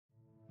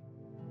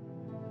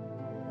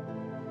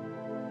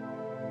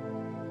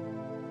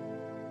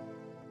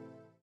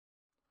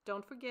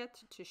Don't forget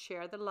to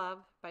share the love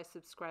by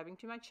subscribing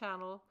to my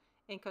channel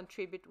and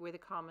contribute with a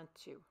comment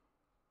too.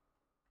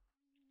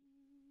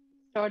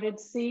 Started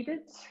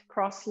seated,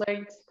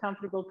 cross-legged,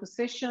 comfortable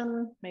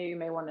position. Maybe you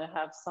may want to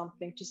have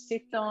something to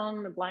sit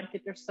on, a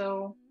blanket or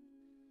so.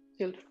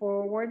 Tilt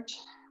forward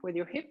with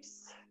your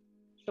hips,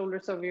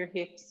 shoulders over your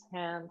hips,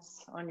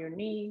 hands on your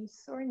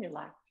knees or in your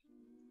lap.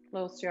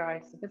 Close your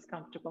eyes if it's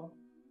comfortable.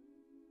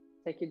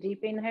 Take a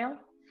deep inhale.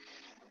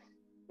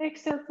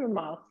 Exhale through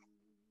mouth.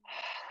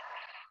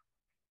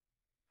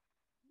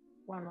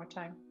 One more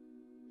time.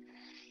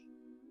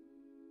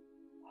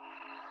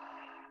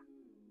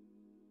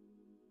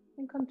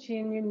 And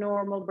continue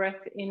normal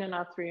breath in and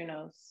out through your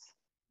nose.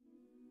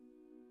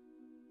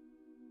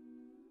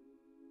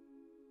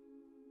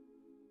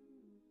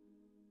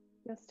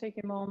 Just take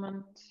a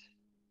moment,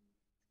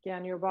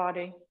 scan your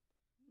body.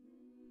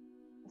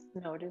 Just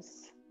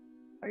notice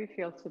how you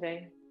feel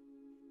today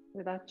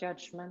without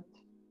judgment.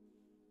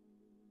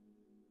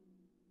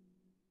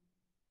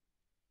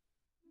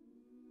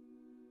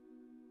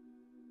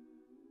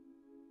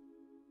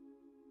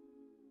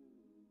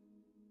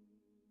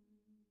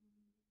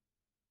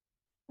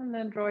 And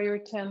then draw your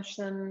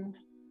attention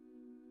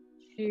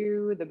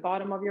to the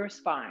bottom of your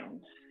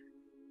spine.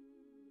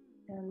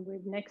 And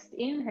with next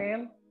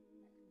inhale,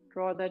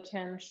 draw the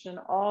attention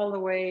all the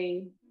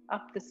way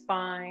up the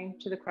spine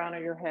to the crown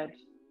of your head.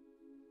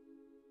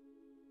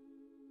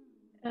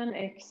 And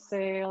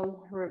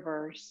exhale,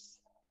 reverse,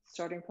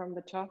 starting from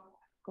the top,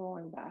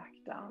 going back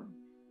down.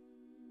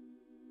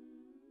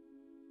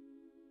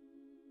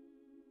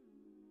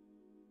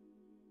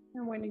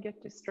 And when you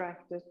get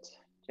distracted,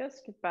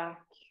 just get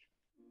back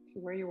to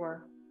where you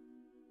were.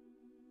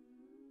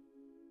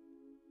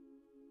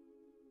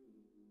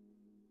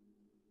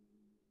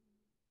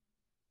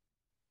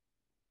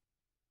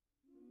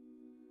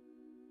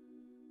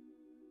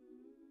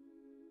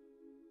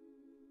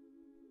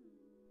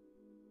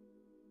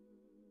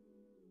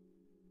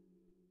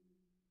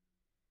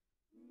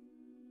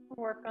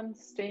 Work on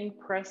staying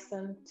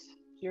present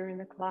during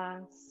the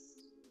class.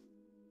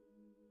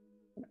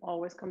 And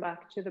always come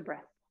back to the breath.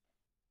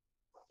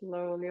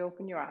 Slowly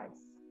open your eyes.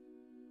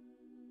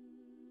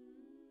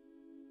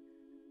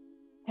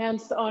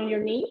 Hands on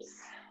your knees,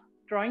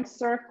 drawing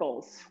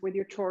circles with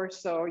your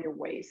torso, your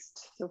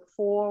waist. So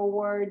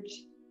forward,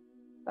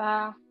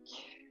 back,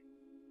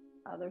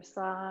 other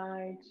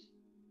side.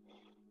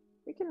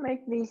 You can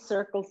make these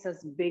circles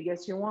as big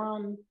as you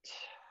want.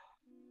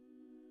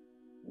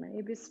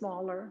 Maybe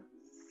smaller.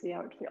 See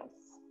how it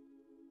feels.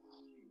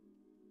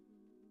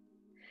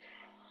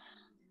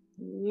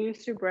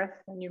 Use your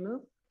breath when you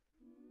move.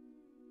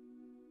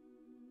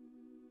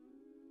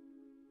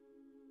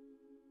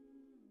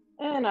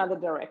 Another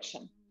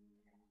direction.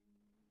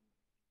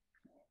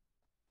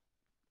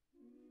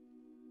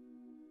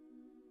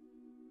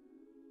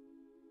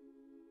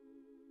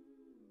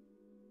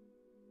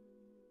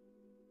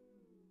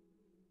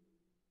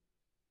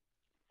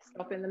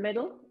 Stop in the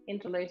middle,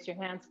 interlace your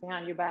hands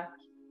behind your back,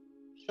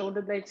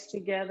 shoulder blades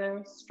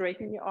together,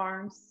 straighten your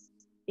arms.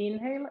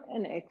 Inhale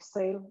and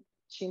exhale,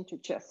 chin to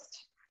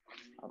chest.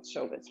 I'll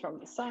show this from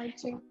the side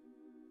too.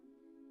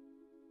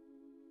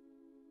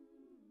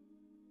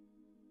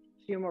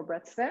 A few more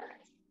breaths there.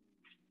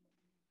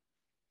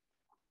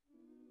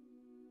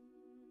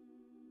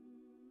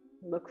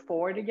 Look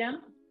forward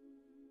again.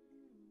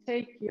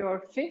 Take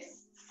your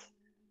fists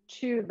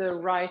to the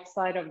right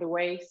side of the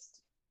waist,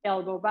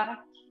 elbow back,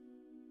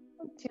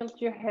 and tilt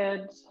your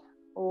head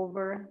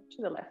over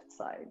to the left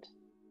side,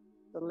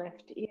 the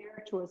left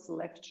ear towards the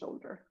left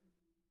shoulder.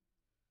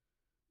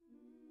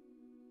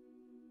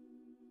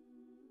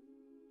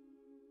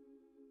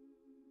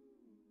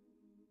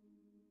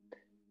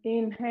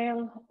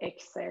 Inhale,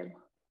 exhale,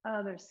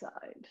 other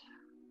side.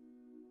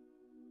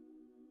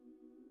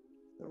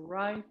 The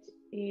right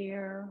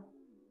ear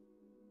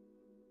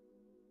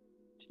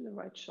to the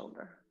right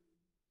shoulder.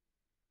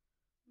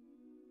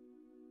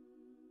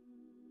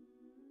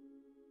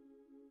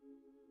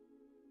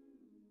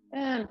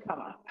 And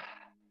come up.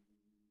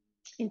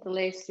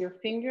 Interlace your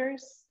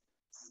fingers,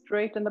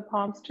 straighten the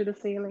palms to the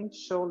ceiling,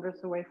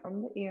 shoulders away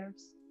from the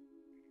ears.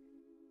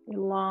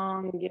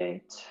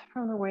 Elongate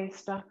from the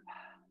waist up.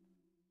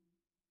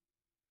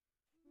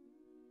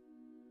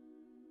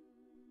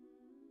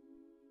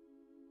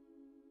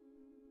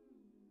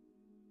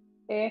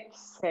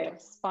 Exhale,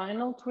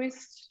 spinal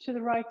twist to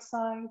the right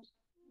side.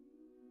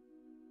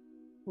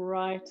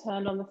 Right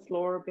hand on the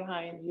floor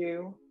behind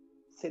you,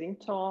 sitting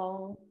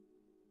tall.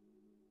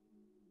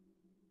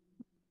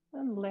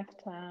 And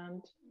left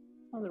hand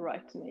on the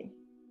right knee.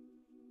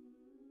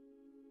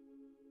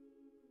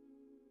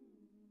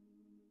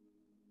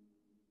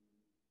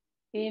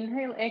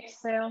 Inhale,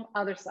 exhale,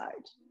 other side.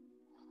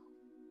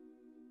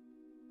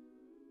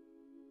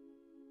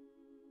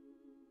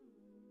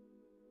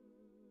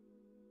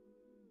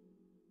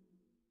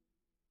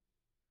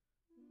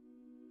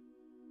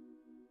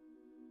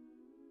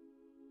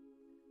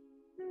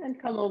 And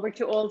come over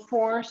to all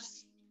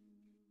fours.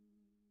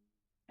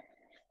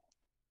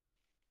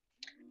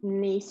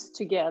 Knees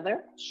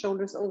together,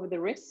 shoulders over the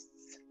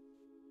wrists.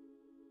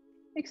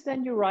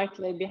 Extend your right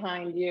leg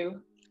behind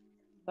you.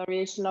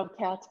 Variation of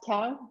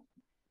cat-cow.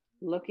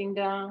 Looking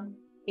down.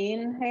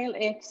 Inhale,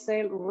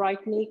 exhale,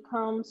 right knee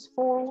comes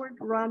forward,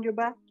 round your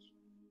back,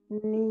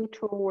 knee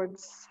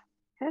towards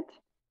head.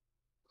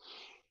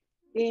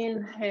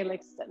 Inhale,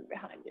 extend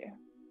behind you.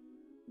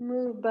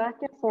 Move back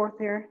and forth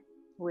here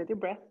with your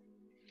breath.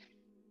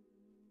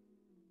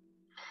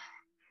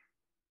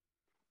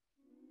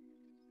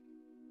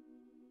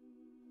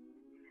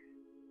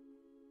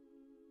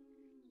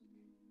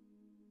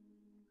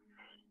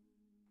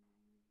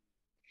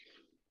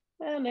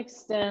 And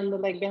extend the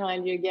leg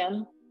behind you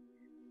again.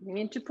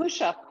 Into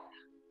push-up.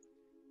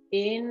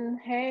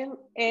 Inhale,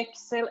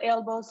 exhale,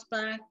 elbows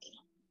back.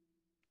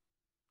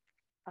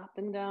 Up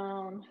and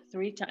down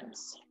 3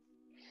 times.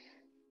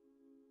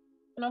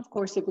 And of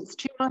course, if it's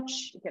too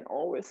much, you can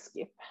always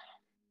skip.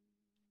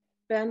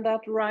 Bend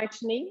that right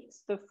knee,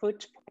 the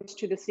foot points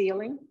to the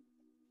ceiling.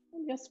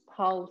 And just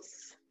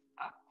pulse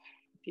up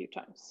a few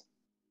times.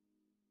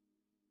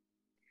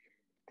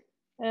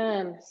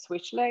 And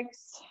switch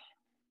legs.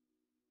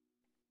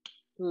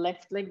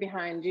 Left leg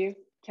behind you,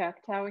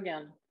 cat-cow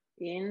again.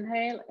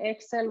 Inhale,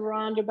 exhale,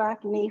 round your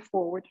back, knee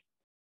forward.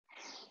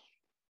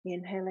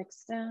 Inhale,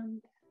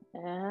 extend,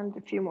 and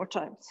a few more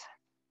times.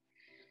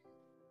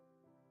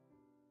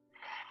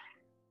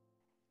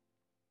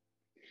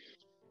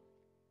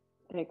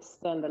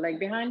 Extend the leg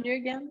behind you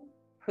again,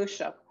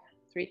 push up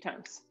 3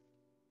 times.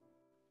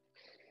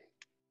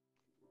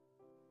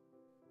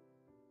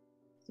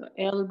 So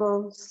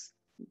elbows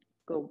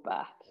go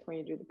back when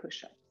you do the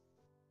push-up.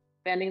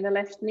 Bending the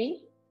left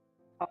knee,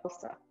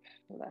 pulse up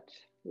with that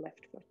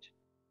left foot.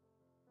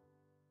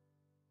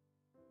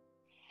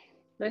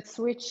 Let's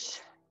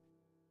switch.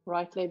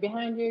 Right leg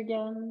behind you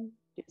again,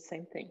 do the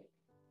same thing.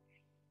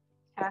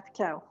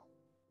 Cat-cow.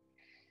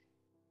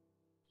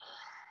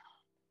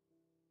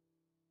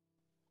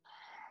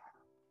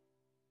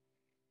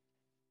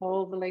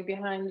 Hold the leg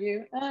behind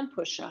you and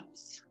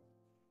push-ups.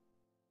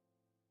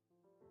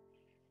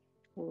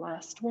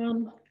 Last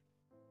one.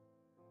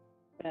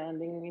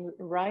 Bending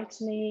right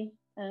knee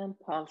and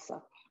pulse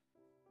up.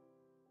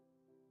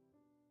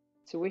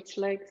 Switch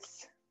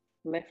legs,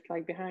 left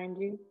leg behind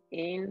you.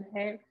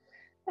 Inhale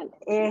and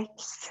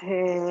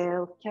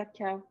exhale,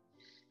 cat-cow.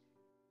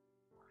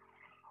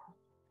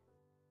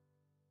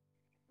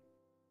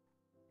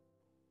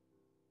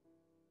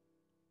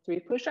 Three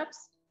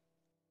push-ups.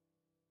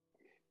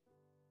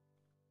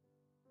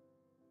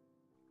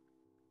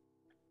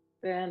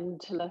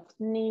 Bend left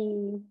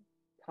knee,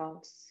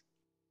 pulse.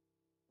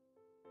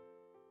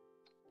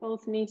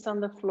 Both knees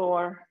on the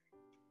floor.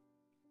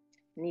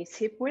 Knees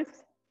hip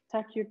width.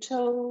 Tuck your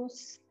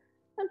toes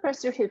and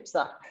press your hips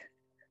up.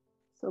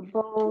 So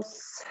both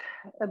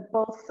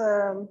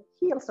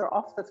heels are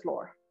off the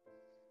floor.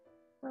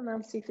 And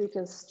then see if you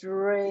can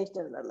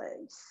straighten the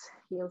legs.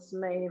 Heels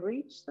may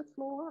reach the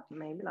floor,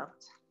 maybe not.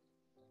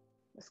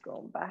 Just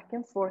go back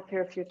and forth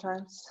here a few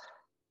times.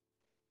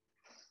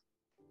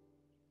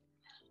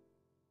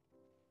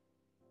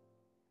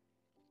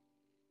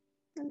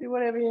 And do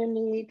whatever you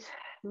need.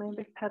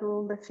 Maybe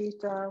pedal the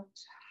feet out.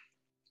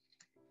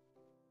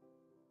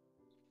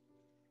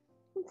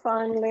 And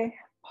finally,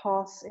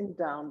 pause in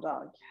down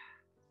dog.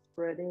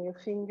 Spreading your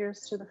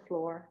fingers to the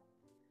floor.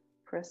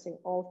 Pressing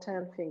all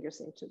 10 fingers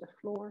into the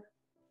floor.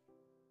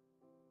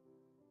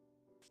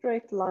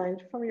 Straight line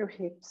from your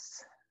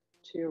hips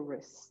to your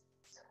wrists.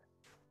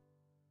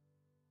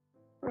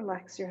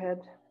 Relax your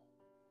head.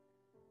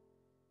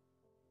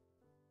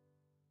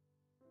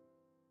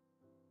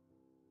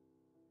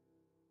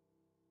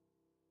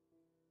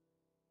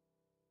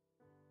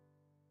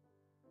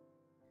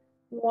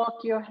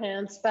 Walk your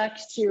hands back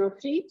to your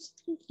feet.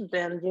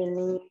 Bend your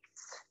knees.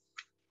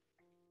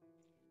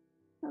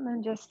 And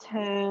then just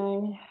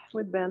hang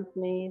with bent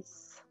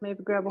knees.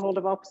 Maybe grab a hold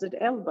of opposite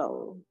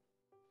elbow.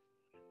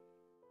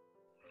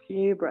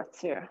 Few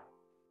breaths here.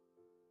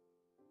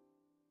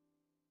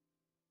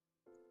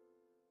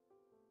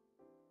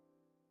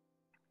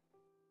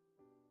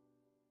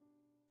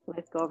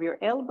 Let go of your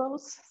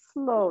elbows.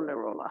 Slowly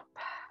roll up.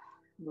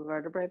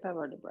 Vertebrae by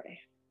vertebrae.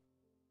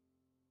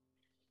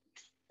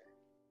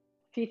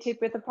 Feet hip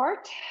width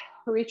apart.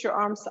 Reach your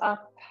arms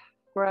up.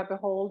 Grab a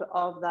hold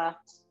of that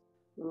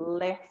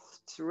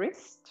left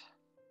wrist.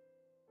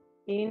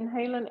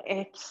 Inhale and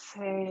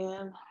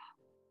exhale.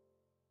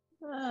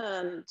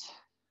 And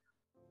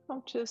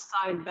come to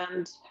side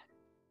bend,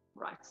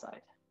 right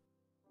side.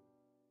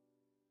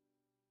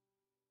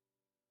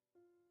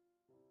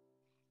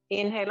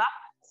 Inhale up,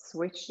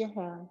 switch your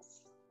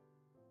hands.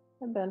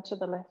 And bend to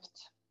the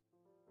left.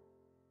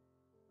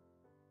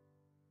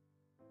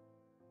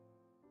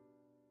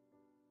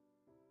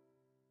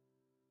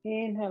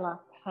 Inhale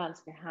up,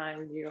 hands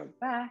behind your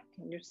back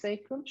and your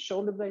sacrum,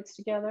 shoulder blades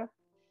together,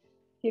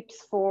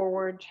 hips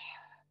forward,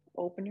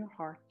 open your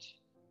heart,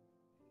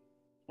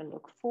 and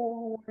look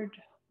forward,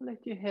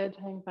 let your head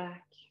hang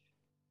back.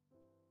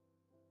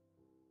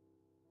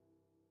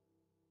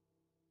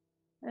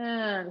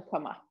 And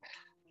come up.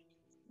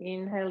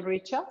 Inhale,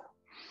 reach up,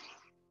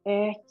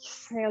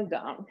 exhale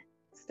down.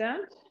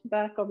 stand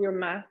back of your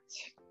mat,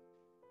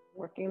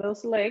 working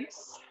those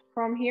legs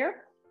from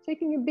here,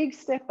 taking a big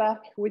step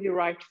back with your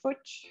right foot,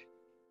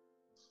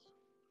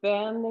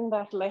 bending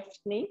that left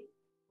knee,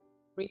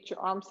 reach your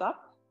arms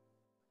up,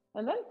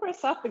 and then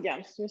press up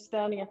again. So you're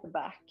standing at the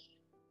back,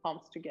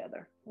 palms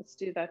together. Let's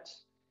do that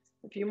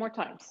a few more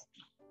times.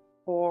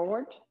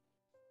 Forward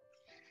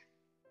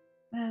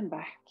and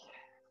back.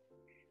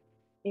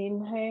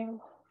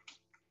 Inhale,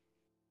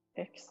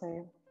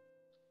 exhale.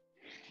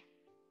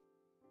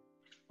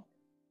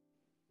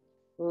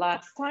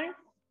 Last time,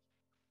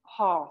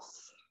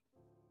 pause.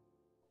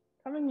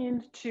 Coming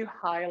into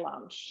high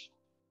lunge.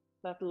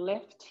 That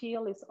left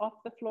heel is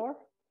off the floor.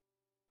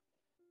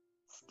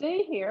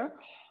 Stay here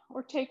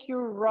or take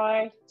your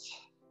right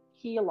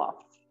heel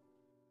off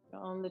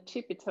on the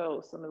tippy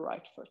toes on the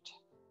right foot.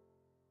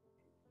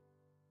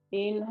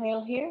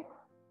 Inhale here,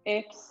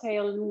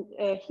 exhale,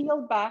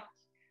 heel back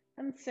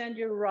and send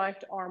your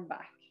right arm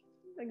back.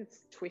 I think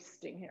it's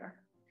twisting here.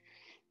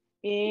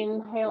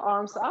 Inhale,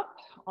 arms up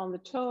on the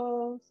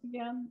toes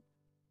again.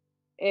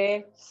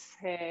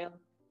 Exhale,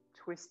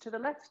 twist to the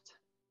left.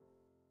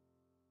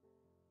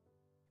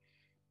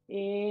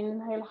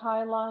 Inhale,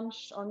 high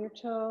lunge on your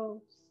toes.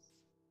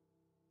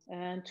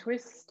 And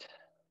twist,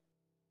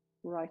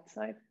 right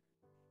side.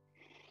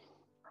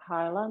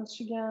 High lunge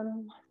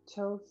again,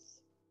 toes.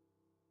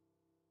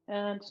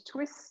 And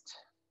twist.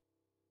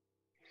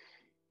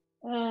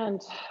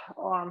 And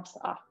arms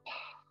up.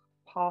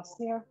 Pause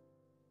here.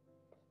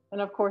 And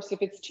of course,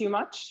 if it's too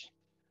much,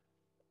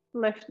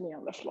 left knee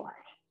on the floor.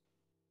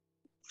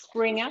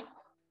 Spring up.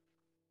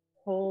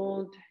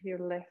 Hold your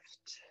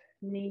left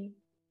knee.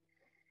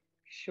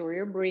 Sure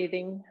you're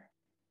breathing.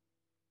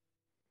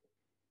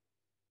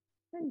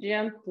 And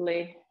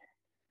gently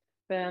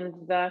bend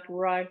that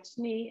right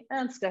knee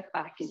and step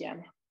back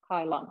again.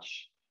 High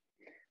lunge.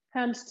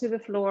 Hands to the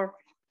floor.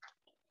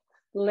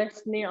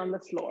 Left knee on the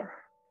floor.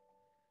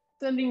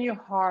 Sending your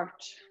heart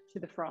to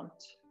the front.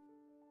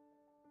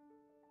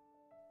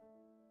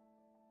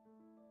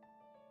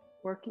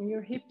 Working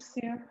your hips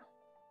here.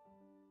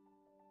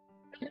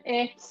 And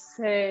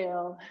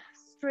exhale.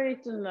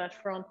 Straighten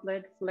that front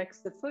leg,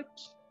 flex the foot.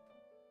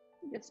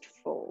 Just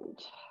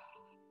fold.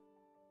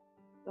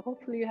 So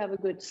hopefully you have a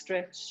good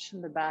stretch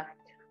in the back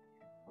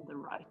of the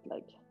right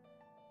leg.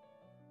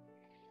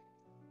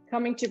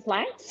 Coming to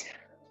plank.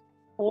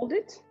 Hold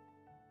it.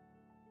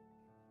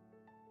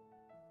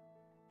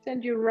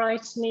 Send your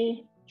right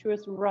knee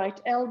towards right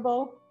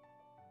elbow.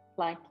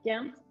 Plank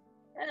again.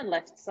 And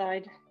left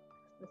side.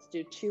 Let's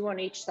do 2 on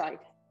each side.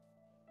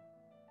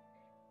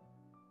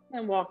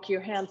 And walk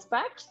your hands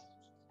back.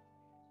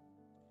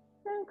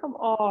 And come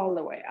all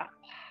the way up.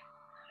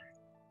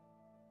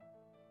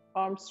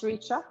 Arms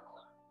reach up.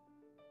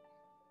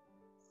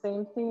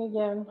 Same thing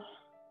again.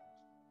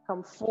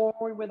 Come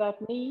forward with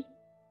that knee.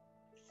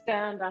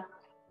 Stand up.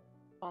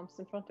 Palms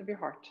in front of your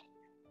heart.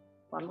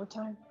 One more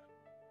time.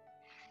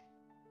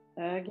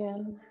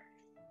 Again.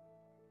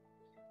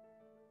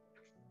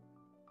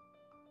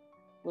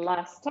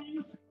 Last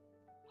time.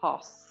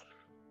 Pause.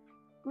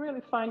 Really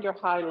find your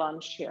high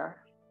lunge here.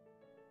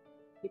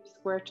 Keep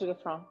square to the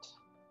front.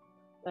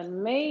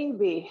 Then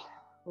maybe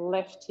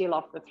left heel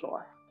off the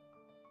floor.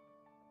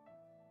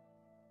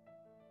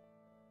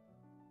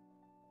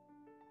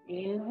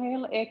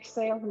 Inhale,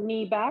 exhale,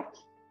 knee back,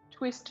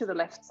 twist to the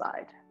left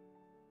side.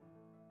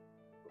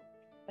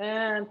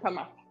 And come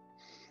up.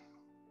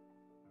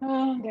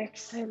 And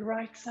exhale,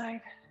 right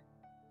side.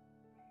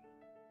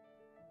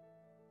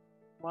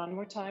 One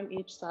more time,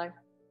 each side.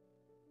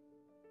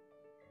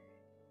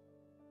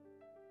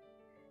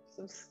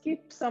 So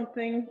skip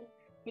something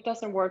if it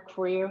doesn't work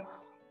for you.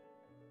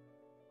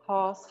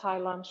 Pause, high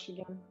lunge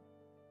again.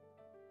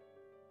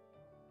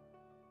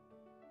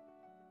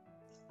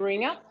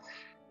 Bring up.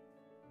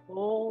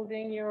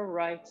 Holding your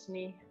right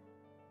knee.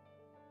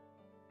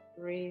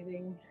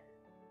 Breathing.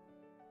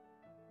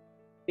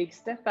 Big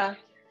step back.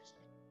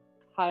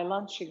 High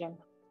lunge again.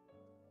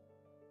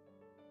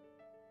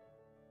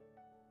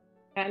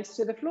 Hands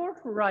to the floor,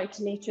 right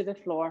knee to the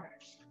floor.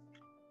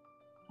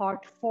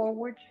 Heart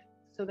forward,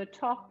 so the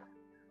top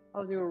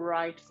of your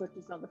right foot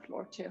is on the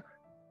floor too.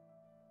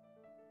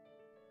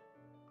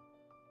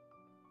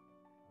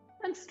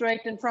 And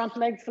straighten front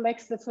leg,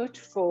 flex the foot,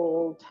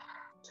 fold.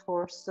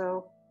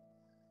 Torso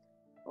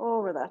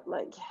over that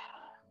leg.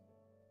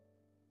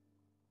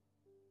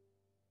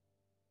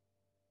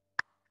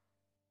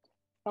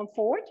 Come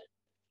forward,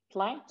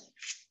 plank,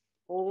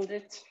 hold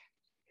it.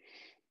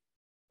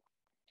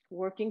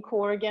 Working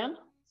core again.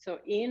 So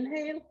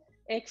inhale,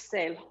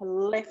 exhale,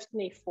 left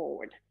knee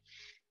forward.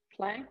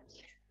 Plank,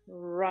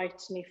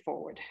 right knee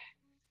forward.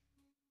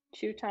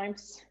 2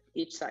 times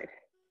each side.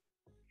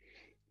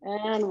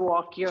 And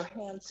walk your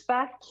hands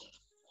back.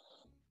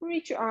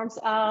 Reach your arms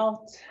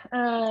out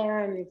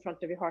and in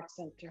front of your heart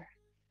center.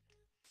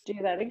 Do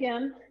that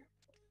again,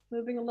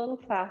 moving a little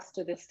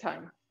faster this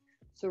time.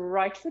 So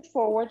right foot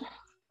forward,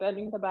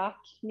 bending the back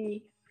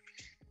knee.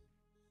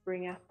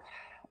 Bring up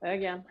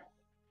again.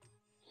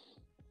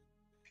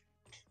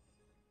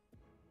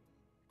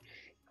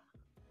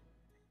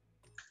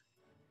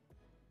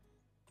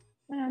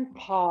 And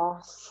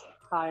pause,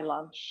 high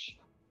lunge.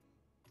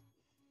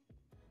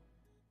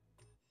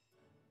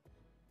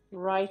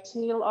 Right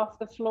heel off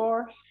the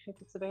floor, if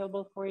it's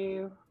available for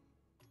you.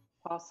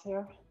 Pause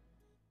here.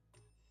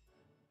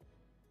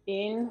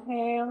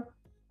 Inhale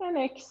and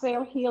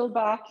exhale, heel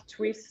back,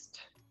 twist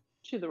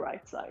to the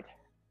right side.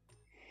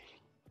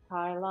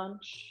 High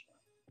lunge,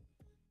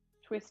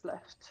 twist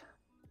left.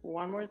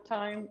 One more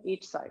time,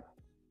 each side.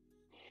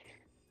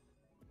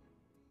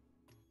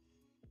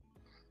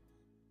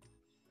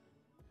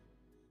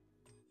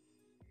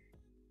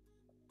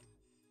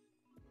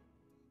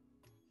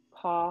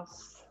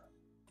 Pause,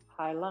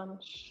 high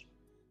lunge.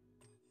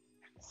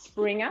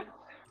 Spring up,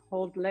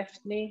 hold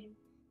left knee.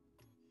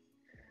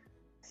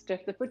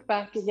 Step the foot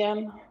back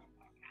again,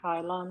 high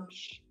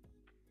lunge.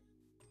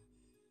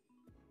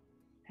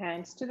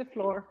 Hands to the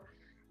floor,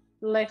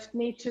 left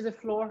knee to the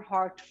floor,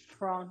 heart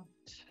front.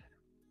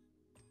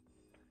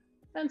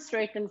 And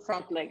straighten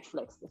front leg,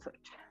 flex the foot.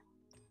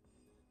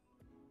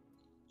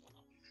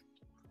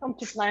 Come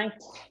to plank.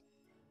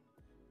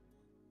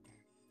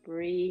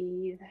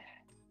 Breathe.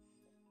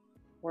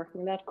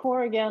 Working that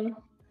core again.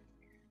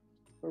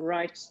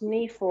 Right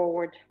knee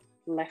forward,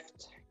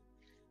 left.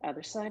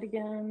 Other side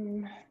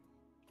again.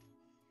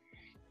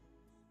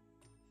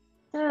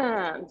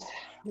 And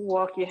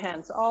walk your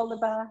hands all the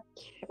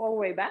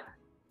way back.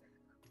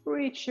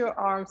 Reach your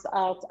arms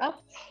out,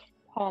 up.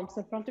 Palms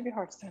in front of your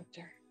heart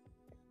center.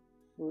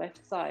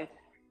 Left side.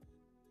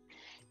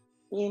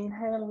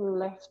 Inhale,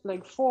 left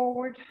leg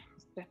forward,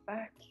 step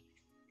back.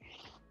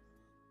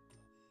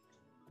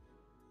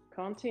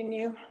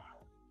 Continue.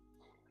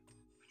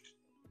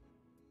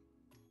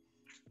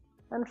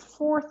 And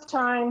fourth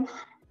time,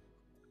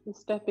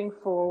 stepping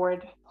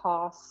forward,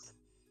 pause,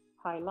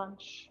 high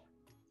lunge.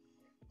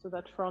 So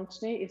that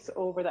front knee is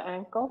over the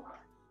ankle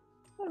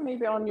and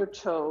maybe on your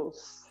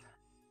toes.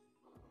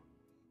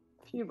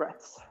 A few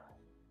breaths.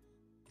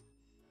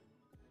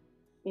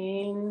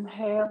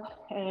 Inhale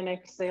and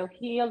exhale,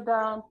 heel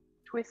down,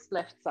 twist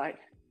left side.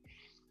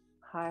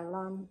 High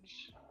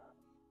lunge,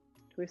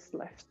 twist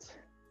left,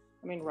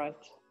 right.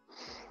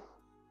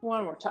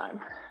 One more time,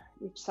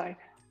 each side.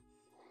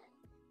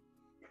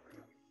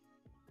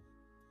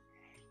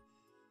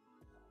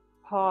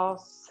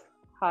 Pause,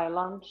 high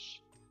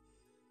lunge.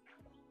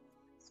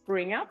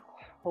 Spring up,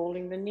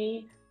 holding the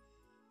knee.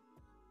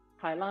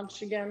 High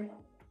lunge again.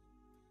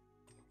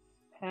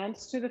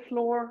 Hands to the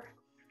floor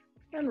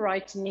and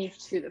right knee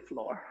to the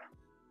floor.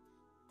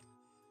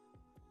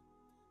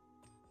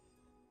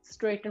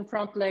 Straighten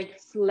front leg,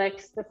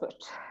 flex the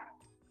foot.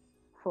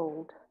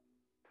 Fold.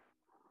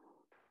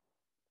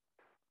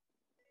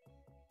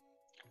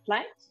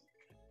 Plank.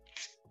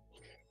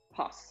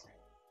 Pause.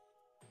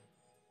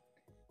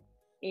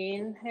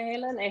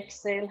 Inhale and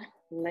exhale,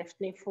 left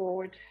knee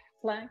forward,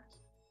 plank,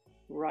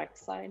 right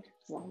side,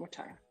 one more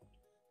time.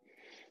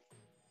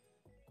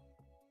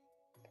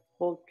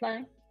 Hold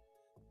plank.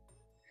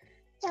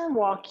 And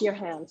walk your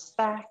hands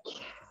back.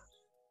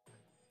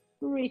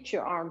 Reach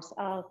your arms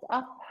out,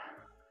 up,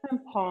 and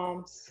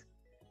palms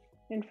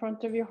in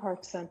front of your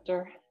heart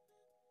center.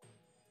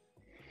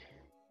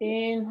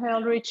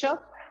 Inhale, reach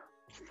up,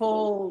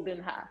 fold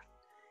in half.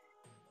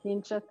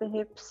 Hinge at the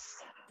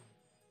hips.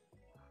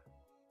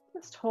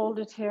 Just hold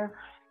it here.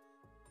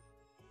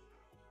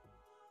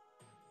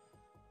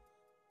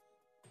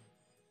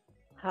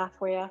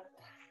 Halfway up.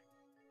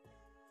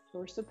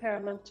 Torso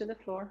parallel to the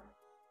floor.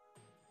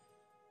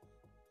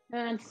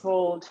 And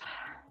fold.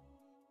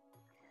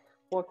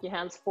 Walk your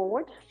hands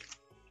forward.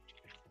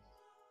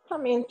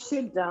 Come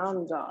into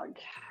down dog.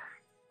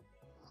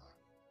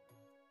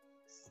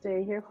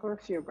 Stay here for a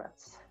few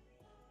breaths.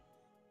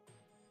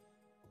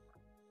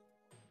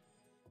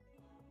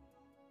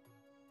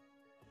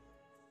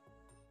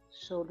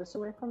 Shoulders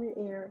away from your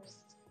ears.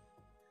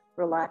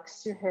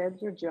 Relax your head,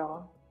 your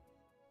jaw.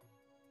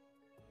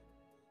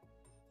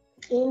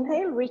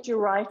 Inhale, reach your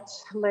right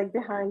leg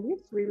behind you,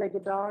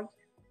 three-legged dog.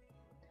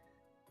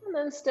 And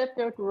then step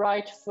your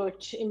right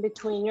foot in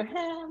between your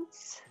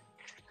hands.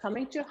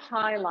 Coming to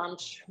high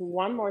lunge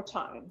one more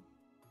time.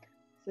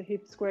 So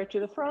hip square to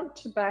the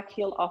front, back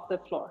heel off the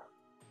floor.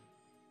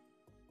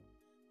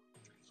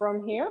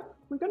 From here,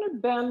 we're gonna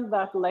bend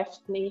that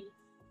left knee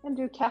and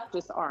do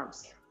cactus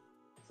arms.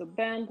 So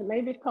bend,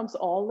 maybe it comes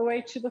all the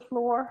way to the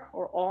floor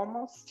or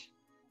almost.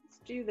 Let's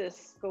do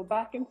this, go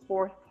back and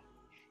forth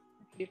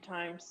a few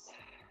times.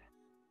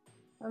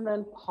 And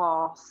then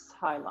pause,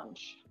 high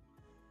lunge.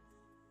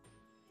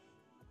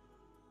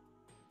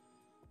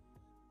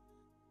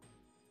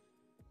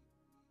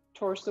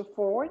 Torso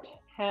forward,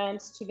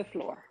 hands to the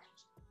floor.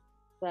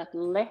 That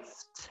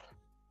left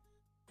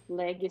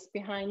leg is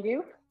behind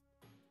you.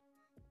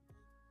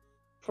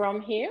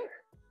 From here,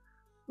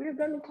 we're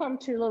going to come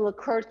to a little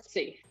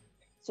curtsy.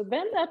 So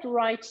bend that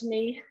right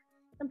knee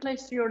and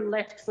place your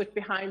left foot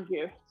behind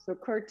you. So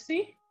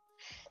curtsy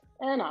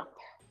and up.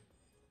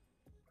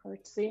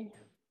 Curtsy,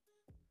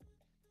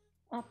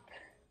 up.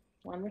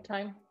 One more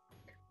time.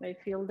 May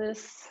feel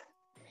this.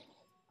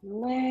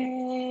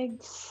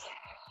 Legs.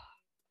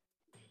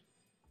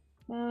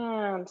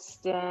 And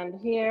stand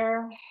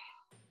here,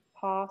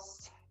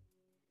 pause,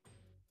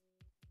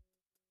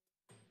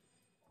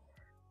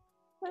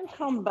 and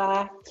come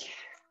back,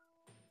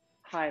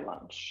 high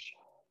lunge.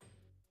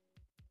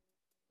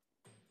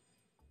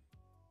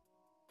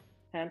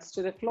 Hands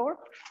to the floor,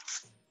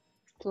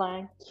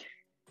 plank,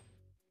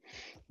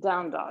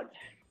 down dog.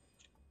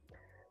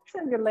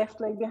 Send your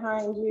left leg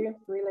behind you,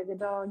 three-legged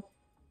dog.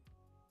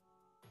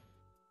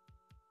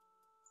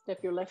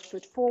 Step your left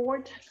foot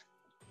forward,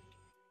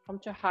 come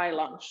to high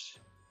lunge.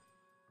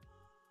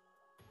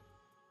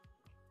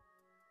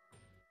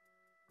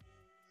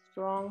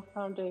 Strong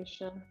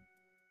foundation.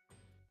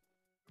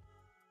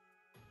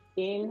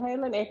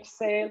 Inhale and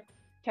exhale,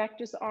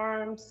 cactus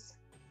arms,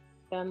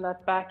 bend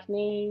that back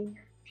knee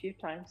a few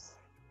times.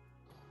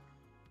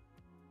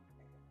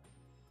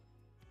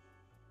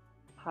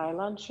 High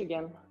lunge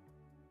again.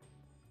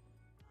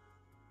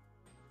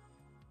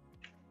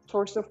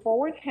 Torso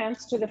forward,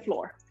 hands to the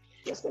floor.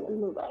 Just gonna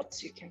move out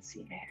so you can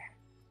see me here.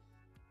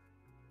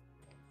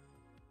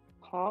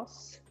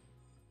 Pause.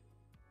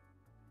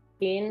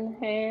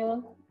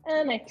 Inhale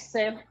and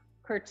exhale,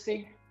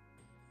 curtsy.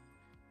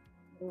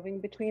 Moving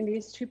between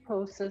these two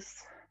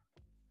poses.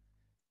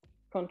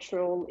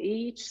 Control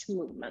each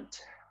movement.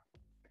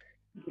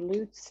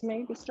 Glutes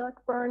maybe start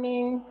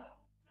burning.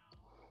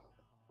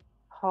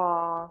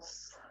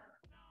 Pause.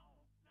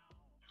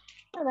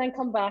 And then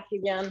come back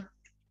again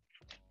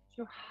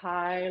to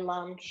high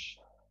lunge.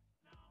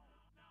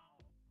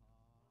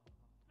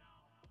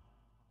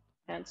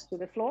 Hands to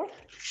the floor.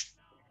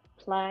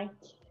 Plank.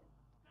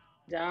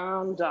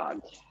 Down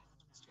dog.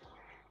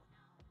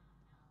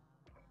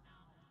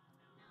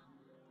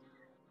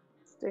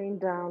 Stay in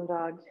down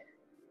dog.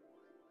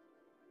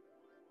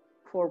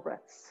 4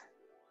 breaths.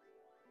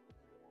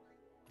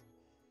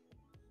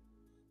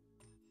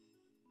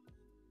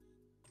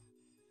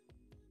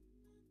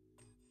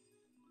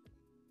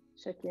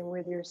 Check in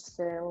with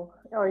yourself.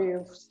 Are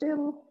you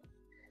still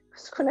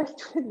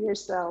connect with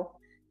yourself?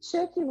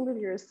 Check in with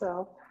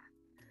yourself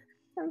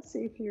and see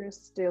if you're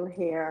still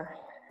here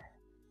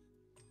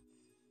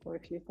or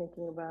if you're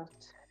thinking about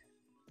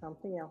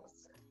something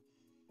else.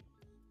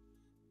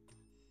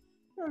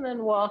 And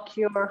then walk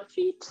your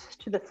feet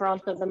to the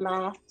front of the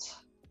mat.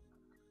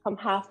 Come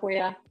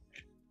halfway up.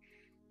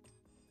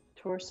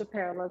 Torso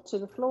parallel to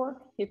the floor,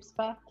 hips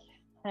back,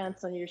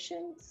 hands on your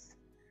shins,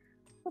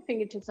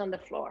 fingertips on the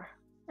floor.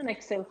 And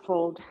exhale,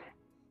 fold.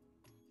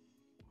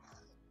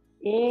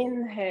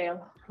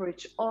 Inhale,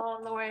 reach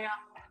all the way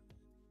up.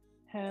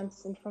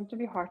 Hands in front of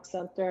your heart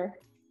center.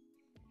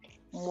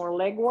 More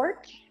leg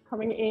work,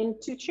 coming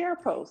into chair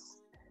pose.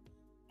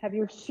 Have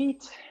your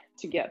feet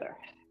together.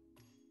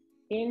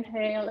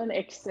 Inhale and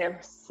exhale,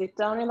 sit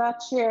down in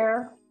that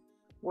chair.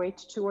 Weight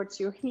towards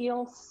your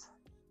heels.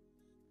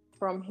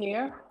 From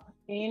here,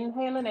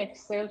 inhale and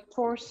exhale,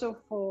 torso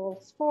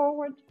falls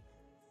forward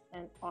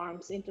and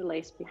arms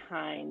interlace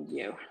behind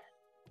you.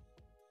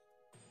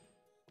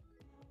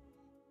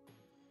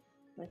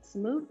 Let's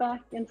move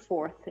back and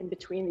forth in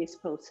between these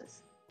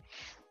poses.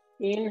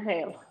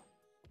 Inhale,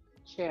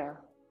 chair.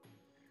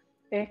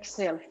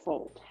 Exhale,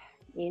 fold.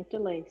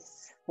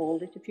 Interlace,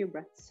 hold it a few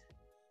breaths.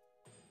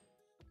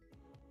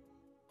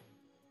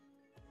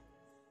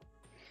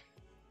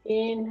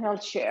 Inhale,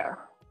 chair.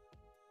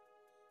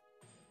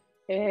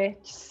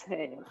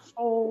 Exhale,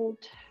 fold.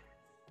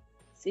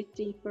 Sit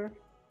deeper.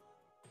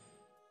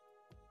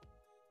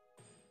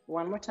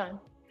 One more time.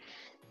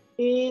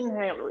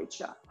 Inhale,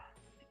 reach up.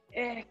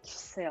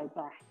 Exhale,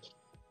 back.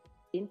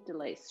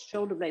 Interlace,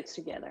 shoulder blades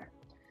together.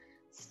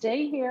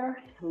 Stay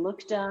here,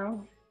 look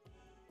down.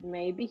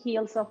 Maybe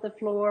heels off the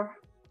floor.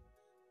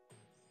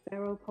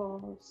 Sparrow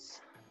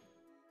pose.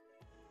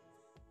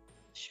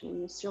 Sure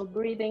you're still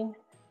breathing.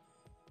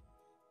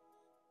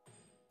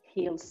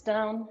 Heels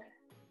down.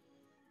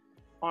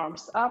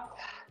 Arms up.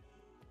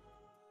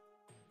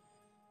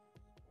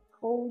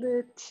 Hold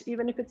it,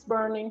 even if it's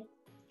burning.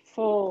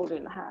 Fold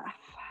in half.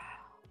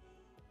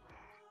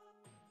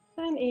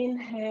 And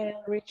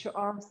inhale, reach your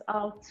arms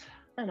out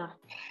and up.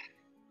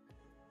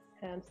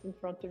 Hands in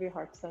front of your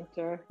heart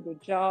center.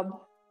 Good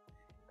job.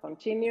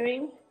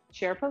 Continuing,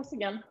 chair pose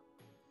again.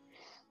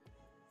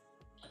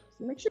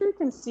 So make sure you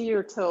can see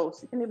your toes.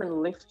 You can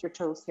even lift your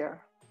toes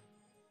here.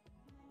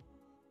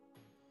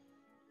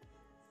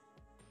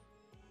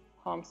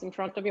 Palms in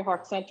front of your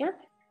heart center.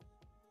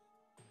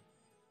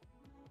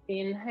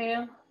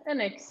 Inhale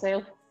and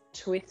exhale,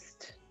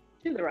 twist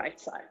to the right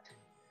side.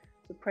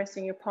 So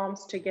pressing your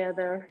palms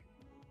together,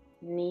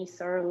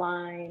 knees are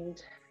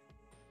aligned.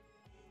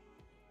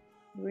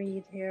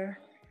 Breathe here.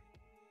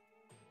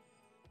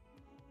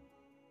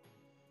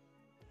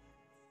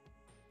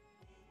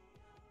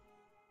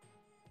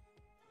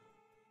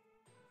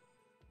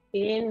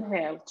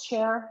 Inhale,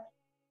 chair.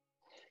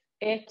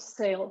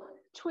 Exhale,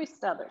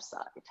 twist other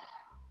side.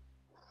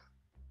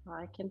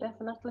 I can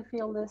definitely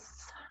feel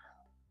this.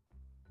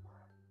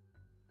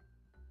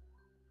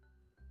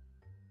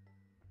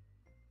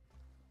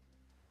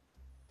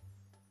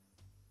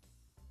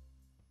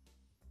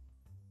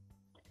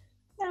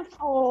 And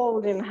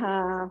fold in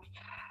half.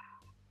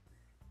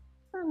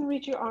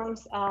 reach your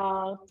arms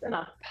out and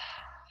up.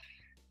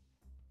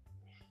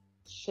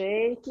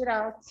 Shake it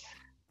out.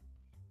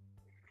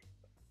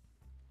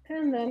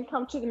 And then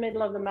come to the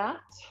middle of the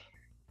mat,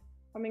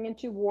 coming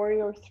into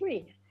warrior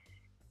three.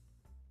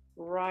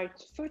 Right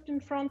foot in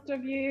front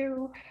of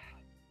you,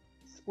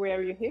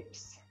 square your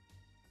hips,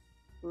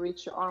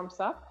 reach your arms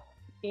up,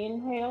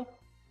 inhale,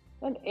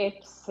 and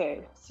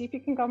exhale. See if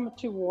you can come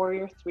to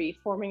warrior three,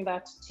 forming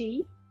that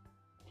T.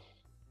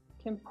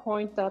 You can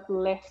point that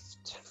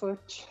left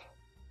foot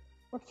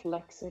or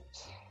flex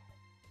it.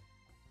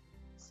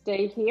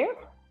 Stay here,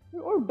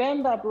 or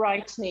bend that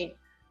right knee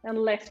and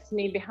left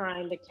knee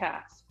behind the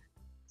calf.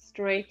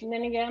 Straighten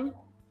in again,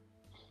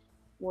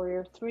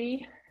 warrior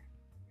three.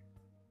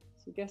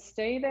 So just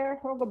stay there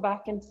or go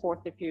back and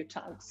forth a few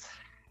times.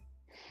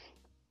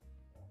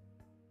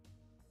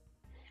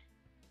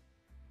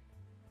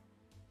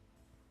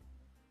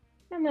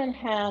 And then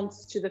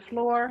hands to the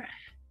floor.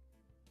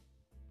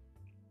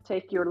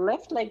 Take your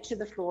left leg to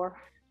the floor,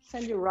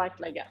 send your right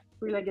leg up,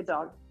 three-legged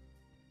dog.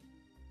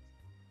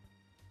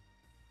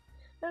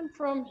 And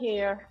from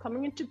here,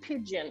 coming into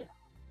pigeon.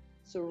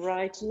 So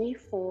right knee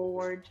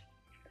forward,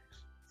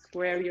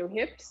 square your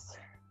hips.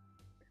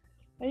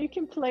 And you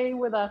can play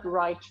with that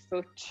right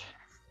foot.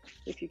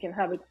 If you can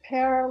have it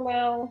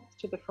parallel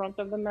to the front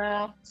of the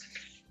mat,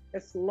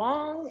 as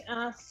long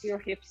as your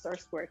hips are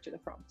square to the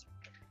front.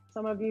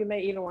 Some of you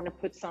may even want to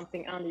put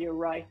something under your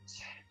right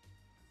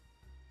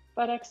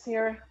buttocks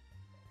here.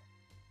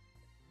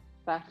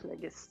 Back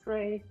leg is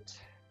straight.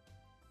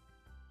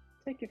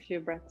 Take a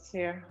few breaths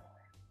here.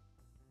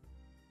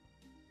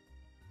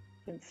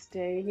 You can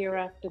stay here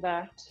after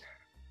that.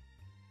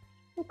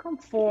 We'll come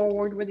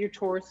forward with your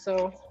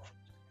torso,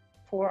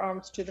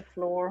 forearms to the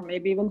floor,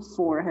 maybe even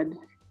forehead.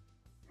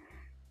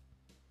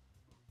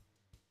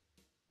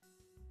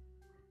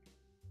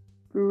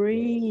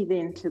 Breathe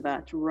into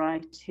that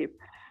right hip.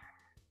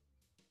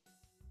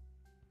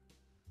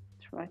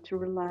 Try to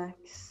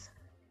relax,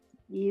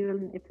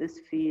 even if this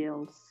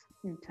feels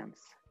intense.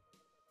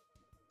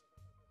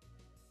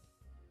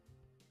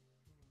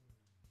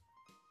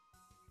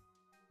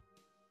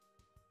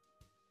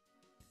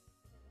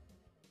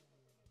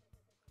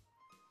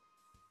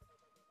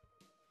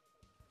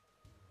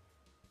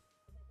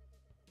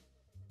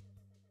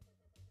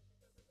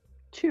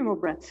 Two more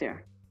breaths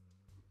here.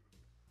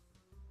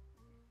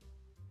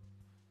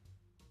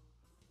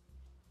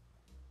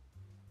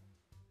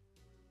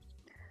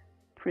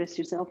 Press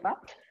yourself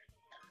up.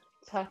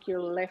 Tuck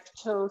your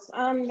left toes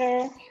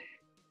under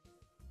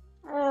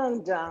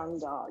and down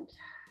dog.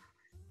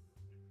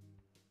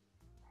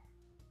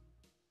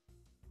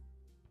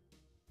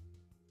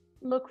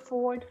 Look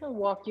forward and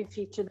walk your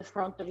feet to the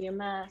front of your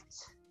mat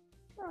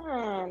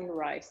and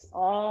rise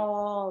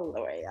all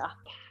the way up.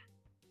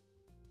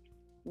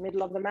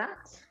 Middle of the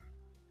mat,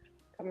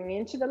 coming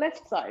into the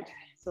left side.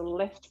 So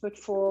left foot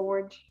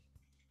forward,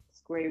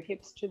 square your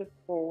hips to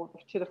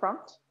the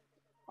front,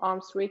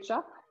 arms reach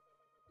up,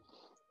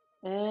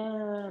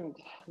 and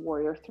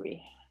warrior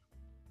three.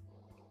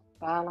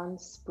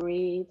 Balance,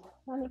 breathe,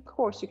 and of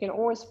course you can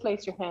always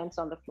place your hands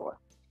on the floor.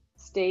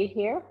 Stay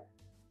here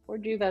or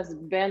do this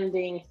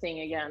bending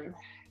thing again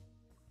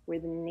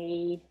with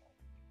knee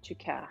to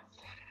calf.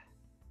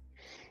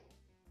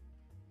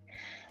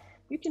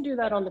 You can do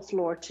that on the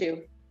floor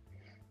too.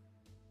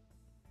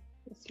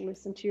 Just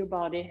listen to your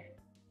body.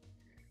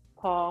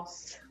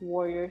 Pause,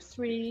 warrior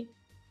three.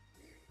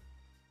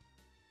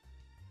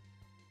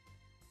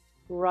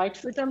 Right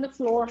foot on the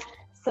floor,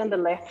 send the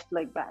left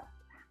leg back.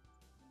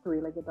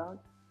 Three-legged dog.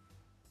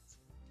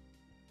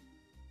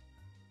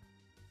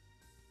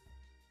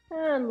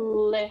 And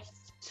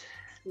left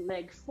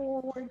leg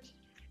forward,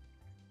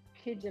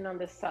 pigeon on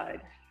this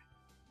side.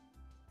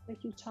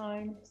 Take your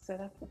time,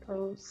 set up the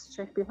pose,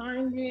 check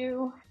behind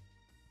you,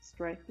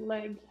 straight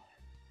leg,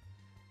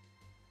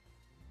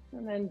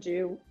 and then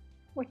do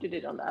what you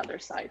did on the other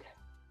side.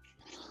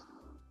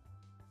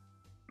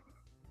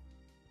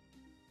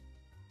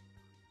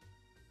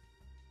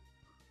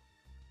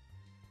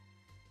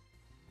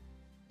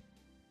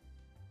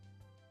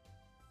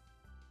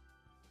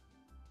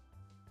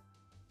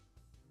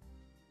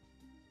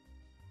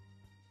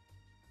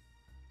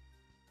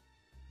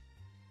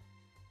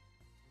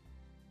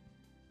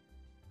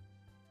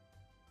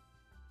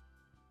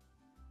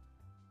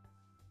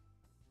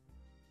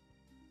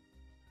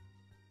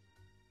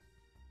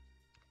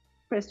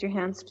 Press your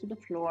hands to the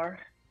floor,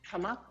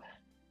 come up,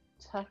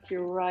 tuck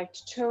your right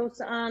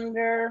toes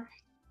under,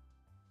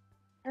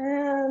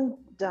 and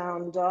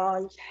down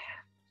dog.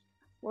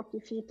 Walk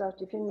your feet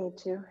out if you need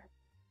to.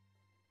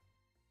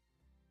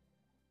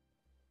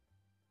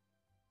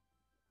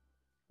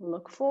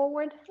 Look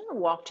forward and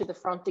walk to the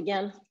front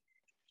again.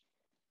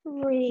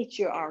 Reach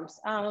your arms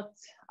out,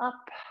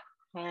 up,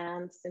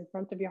 hands in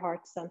front of your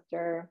heart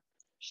center.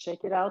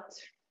 Shake it out.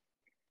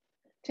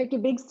 Take a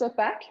big step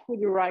back with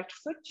your right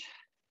foot.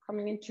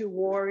 Coming into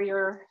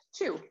warrior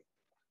two.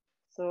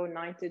 So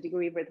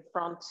 90-degree with the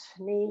front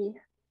knee,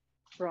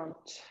 front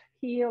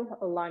heel,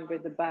 aligned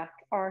with the back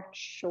arch,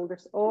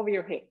 shoulders over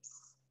your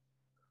hips.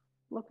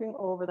 looking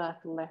over that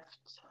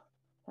left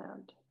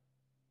hand.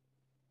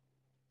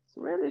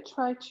 So really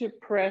try to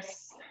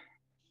press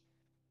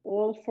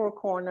all four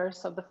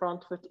corners of the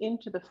front foot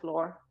into the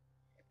floor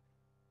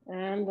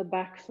and the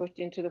back foot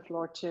into the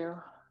floor too.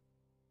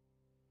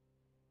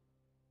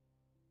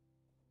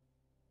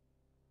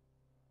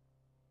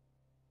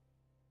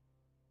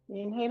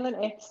 Inhale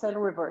and exhale,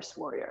 reverse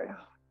warrior.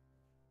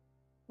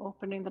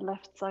 Opening the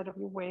left side of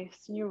your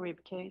waist and your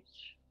rib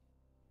cage.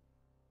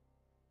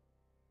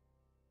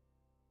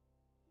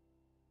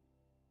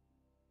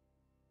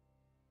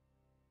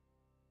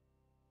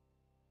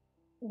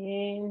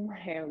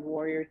 Inhale,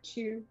 warrior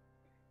two.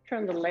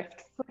 Turn the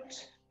left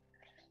foot.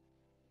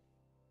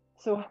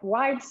 So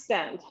wide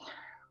stand,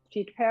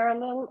 feet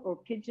parallel or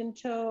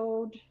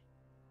pigeon-toed.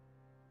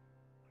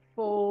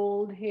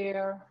 Fold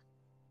here,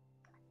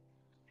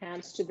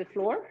 hands to the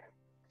floor.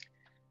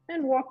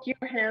 And walk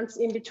your hands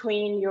in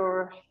between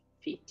your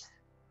feet.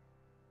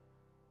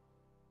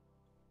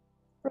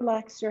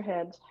 Relax your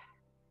head,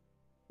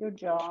 your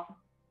jaw.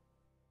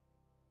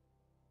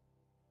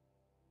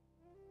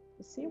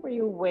 See where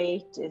your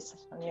weight is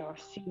on your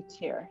feet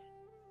here.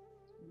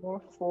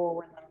 More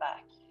forward than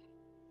back.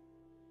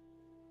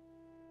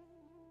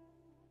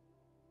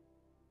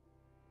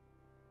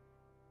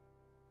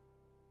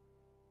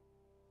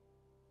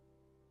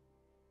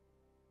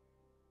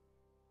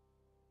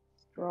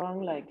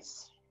 Strong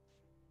legs.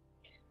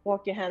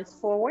 Walk your hands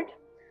forward.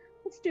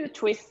 Let's do a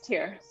twist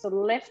here. So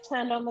left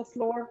hand on the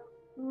floor,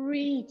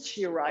 reach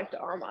your right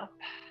arm up.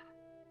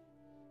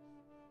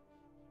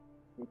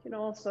 You can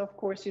also, of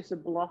course, use a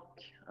block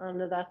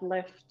under that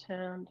left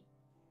hand.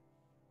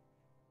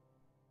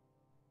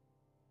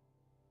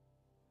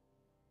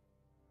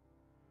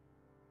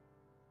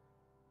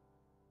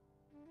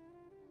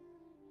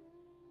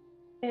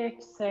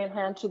 Exhale,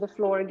 hand to the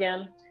floor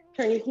again.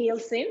 Turn your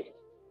heels in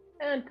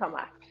and come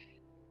up.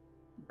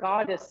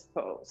 Goddess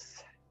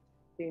pose.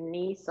 Your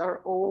knees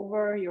are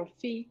over your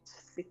feet.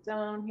 Sit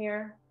down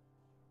here.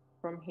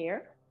 From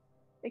here,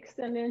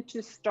 extend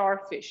into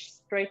starfish.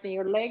 Straighten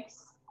your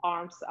legs,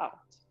 arms out.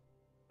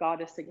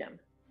 Goddess again.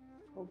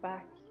 Go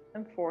back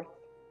and forth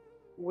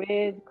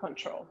with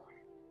control.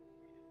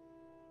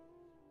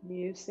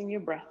 Using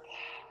your breath.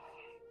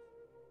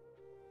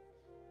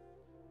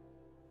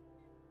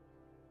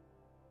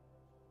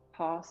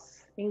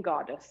 Pause in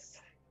goddess.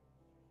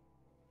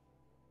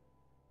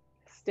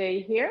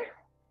 Stay here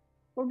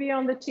or be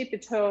on the tippy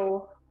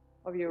toe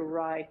of your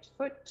right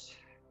foot.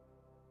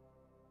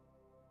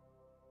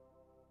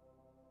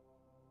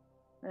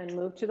 And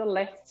move to the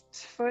left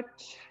foot.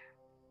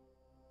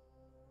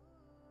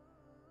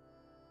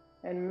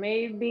 And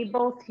maybe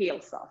both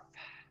heels up.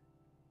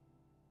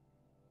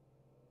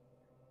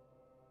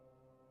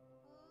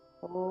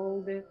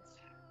 Hold it.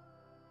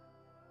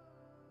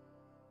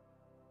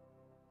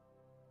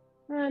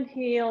 And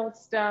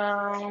heels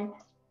down.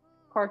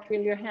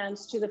 Cartwheel your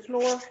hands to the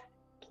floor.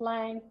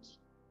 Plank.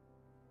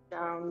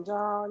 Down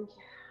dog.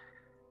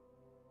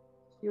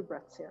 Few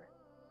breaths here.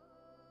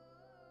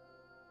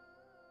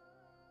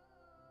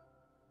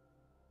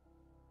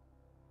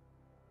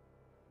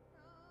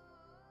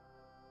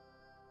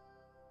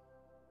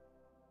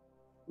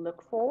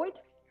 Look forward.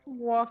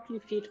 Walk your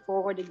feet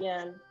forward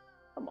again.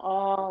 Come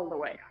all the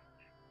way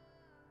up.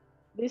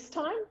 This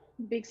time,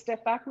 big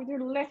step back with your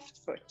left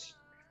foot.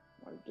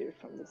 I'll do it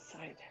from this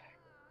side.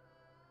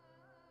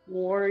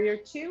 Warrior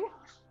two.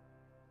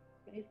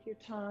 Take your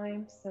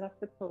time, set up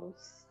the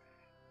pose.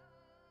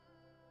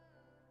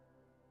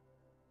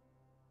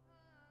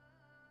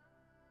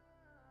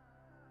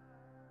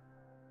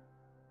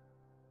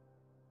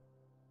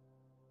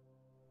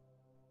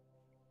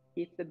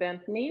 Keep the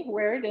bent knee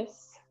where it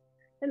is.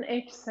 And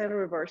exhale,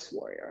 reverse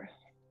warrior.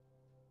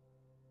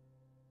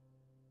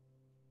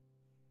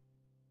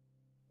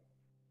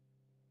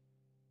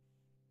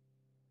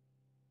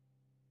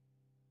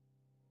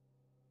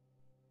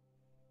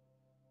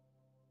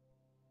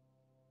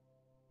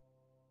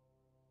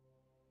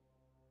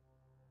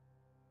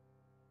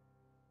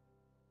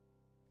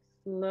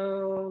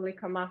 Slowly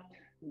come up,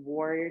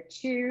 warrior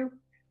two.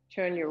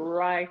 Turn your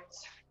right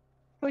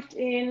foot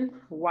in,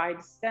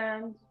 wide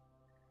stand.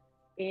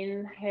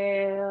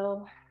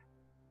 Inhale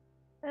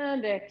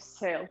and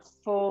exhale,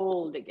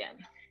 fold again.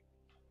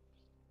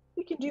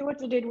 You can do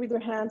what you did with your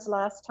hands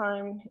last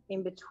time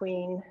in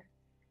between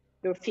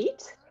your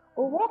feet,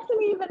 or walk them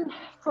even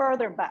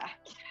further back.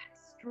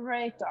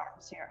 Straight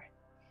arms here.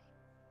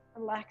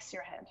 Relax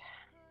your head.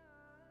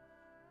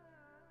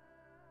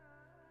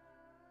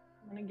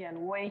 And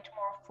again, weight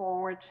more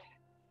forward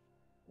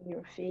in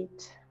your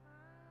feet.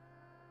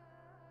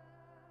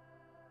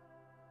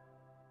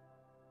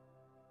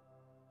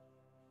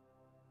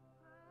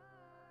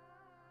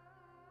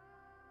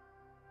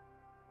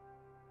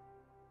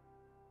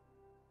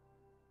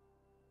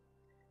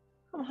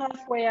 Come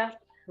halfway up,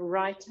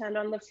 right hand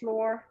on the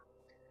floor,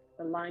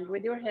 aligned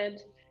with your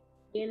head.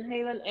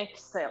 Inhale and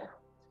exhale.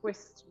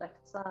 Twist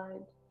left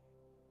side.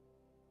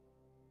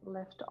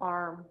 Left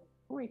arm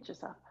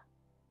reaches up.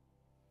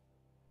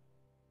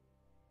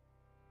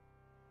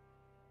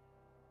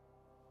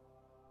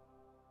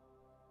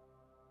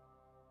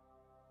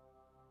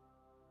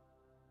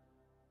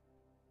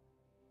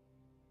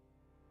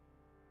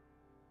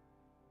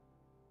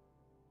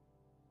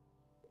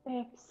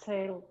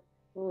 Exhale,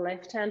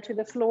 left hand to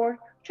the floor,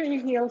 turn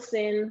your heels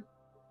in,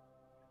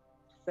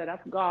 set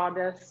up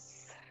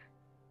goddess.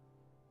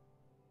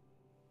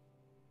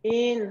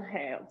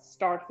 Inhale,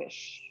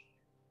 starfish.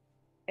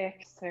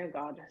 Exhale,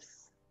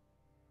 goddess.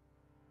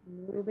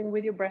 Moving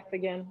with your breath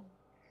again,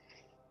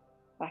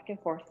 back and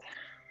forth.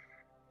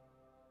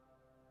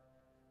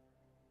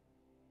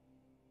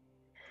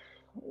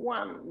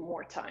 One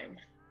more time,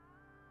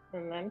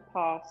 and then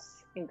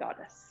pause in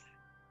goddess.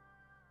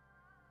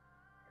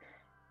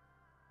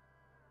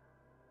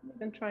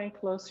 Even try and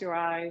close your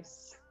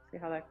eyes. See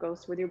how that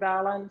goes with your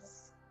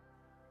balance.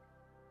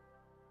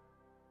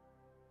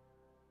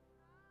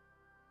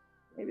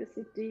 Maybe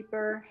sit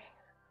deeper.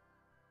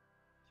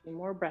 2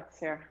 more breaths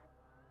here.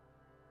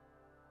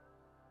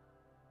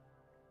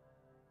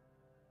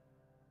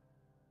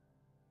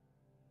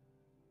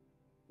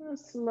 And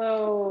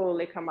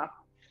slowly come up.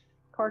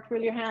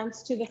 Cartwheel your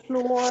hands to the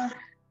floor,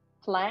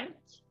 plank,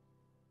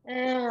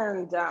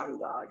 and down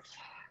dog.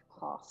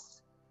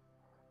 Pause.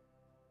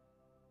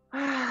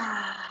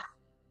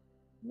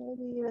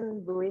 Maybe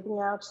even breathing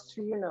out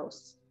through your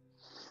nose.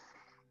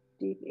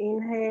 Deep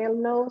inhale,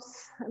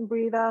 nose, and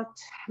breathe out,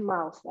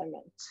 mouth, I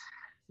meant,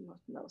 not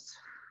nose.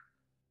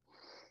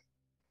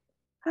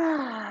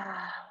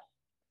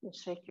 And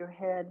shake your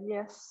head,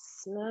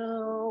 yes,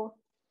 no.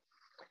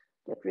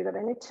 Get rid of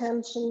any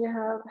tension you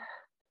have.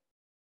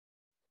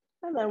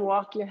 And then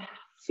walk your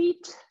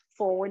feet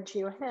forward to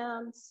your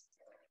hands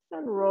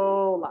and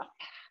roll up.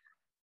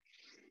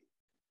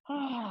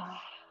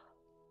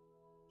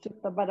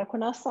 Supta Baddha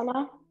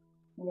Konasana.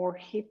 More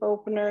hip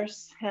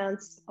openers,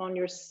 hands on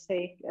your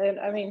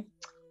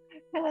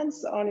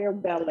hands on your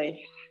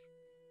belly,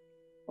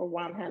 or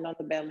one hand on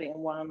the belly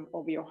and one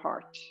over your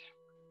heart.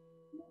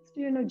 Let's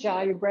do an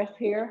Ujjayi breath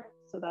here.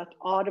 So that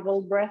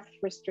audible breath,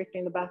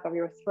 restricting the back of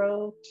your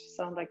throat,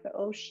 sound like the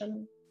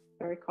ocean,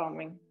 very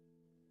calming.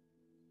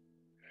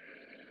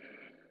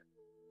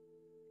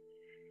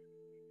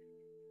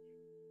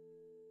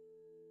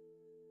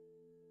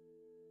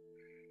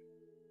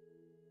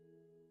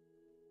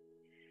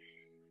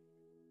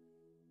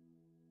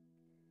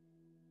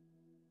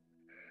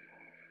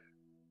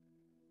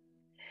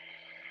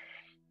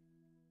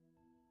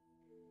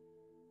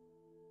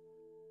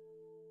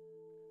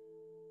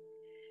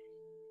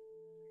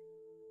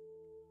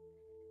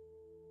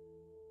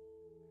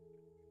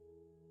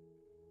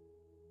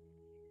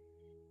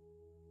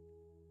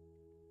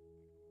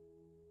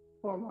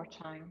 One more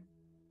time.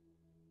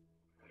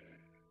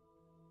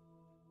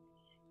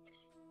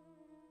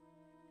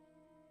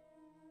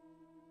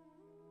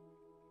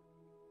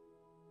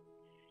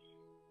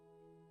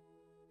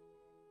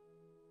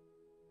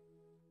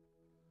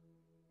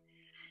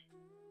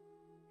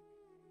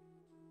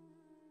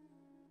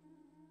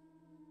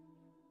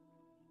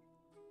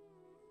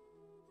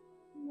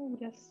 And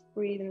just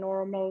breathe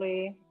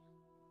normally.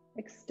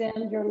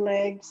 Extend your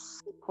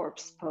legs,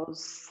 corpse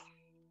pose.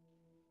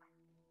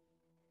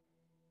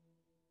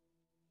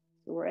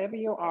 So wherever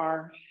you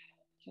are,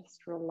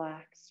 just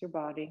relax your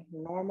body.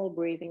 Normal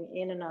breathing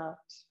in and out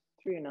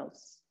through your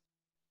nose.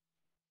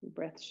 Your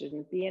breath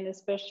shouldn't be in a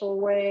special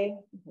way.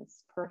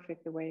 It's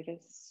perfect the way it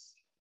is.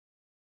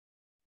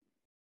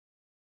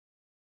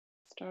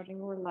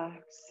 Starting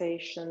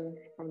relaxation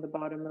from the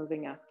bottom,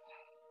 moving up.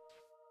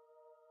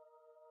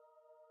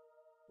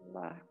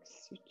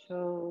 Relax your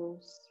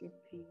toes, your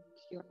feet,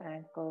 your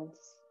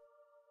ankles.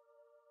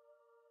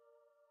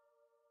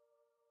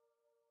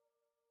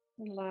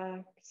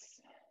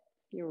 Relax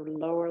your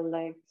lower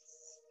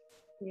legs,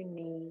 your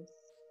knees,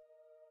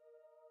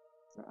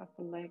 your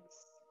upper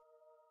legs.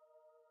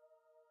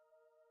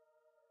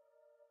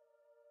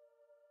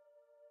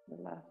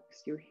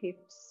 Relax your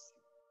hips,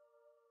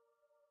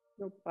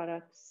 your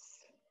buttocks,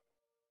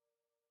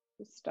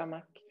 your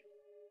stomach.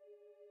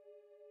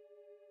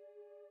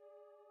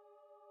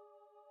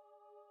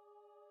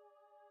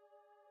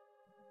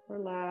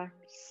 Relax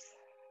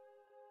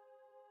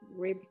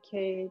rib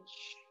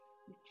cage,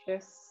 your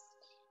chest,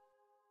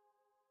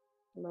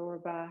 lower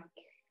back,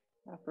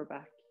 upper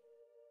back.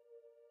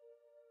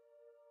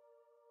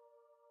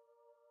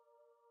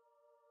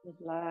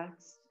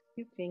 Relax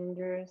your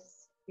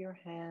fingers, your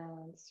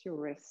hands, your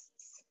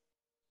wrists.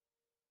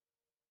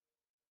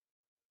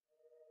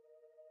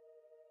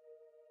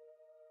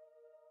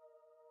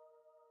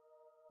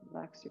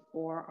 Relax your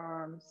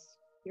forearms,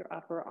 your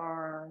upper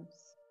arms.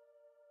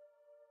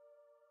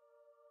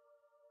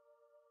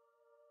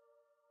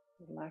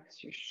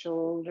 Relax your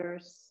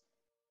shoulders,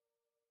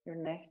 your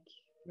neck,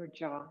 your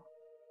jaw.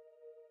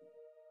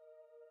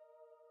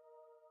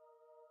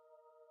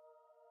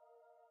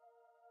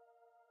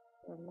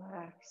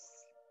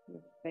 Relax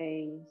your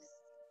face.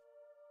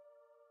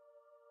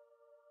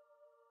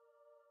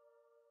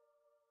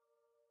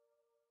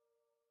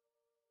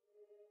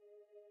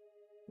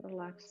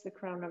 Relax the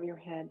crown of your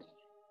head.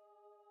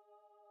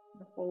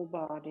 The whole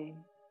body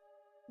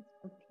is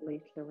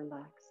completely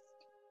relaxed.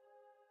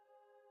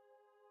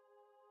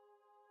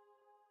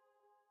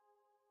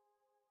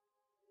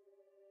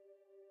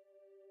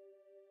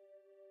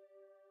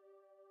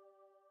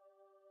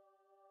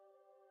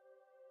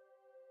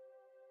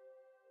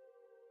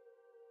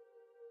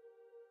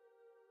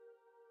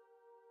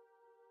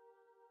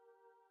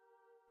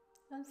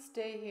 And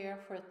stay here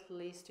for at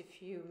least a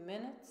few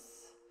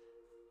minutes.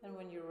 And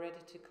when you're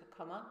ready to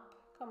come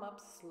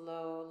up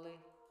slowly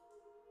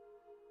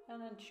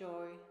and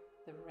enjoy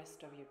the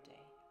rest of your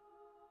day.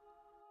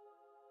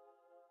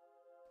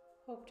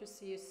 Hope to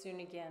see you soon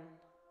again.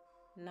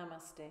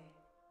 Namaste.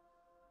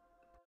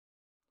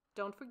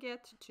 Don't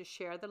forget to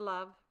share the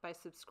love by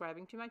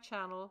subscribing to my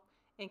channel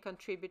and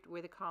contribute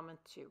with a comment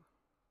too.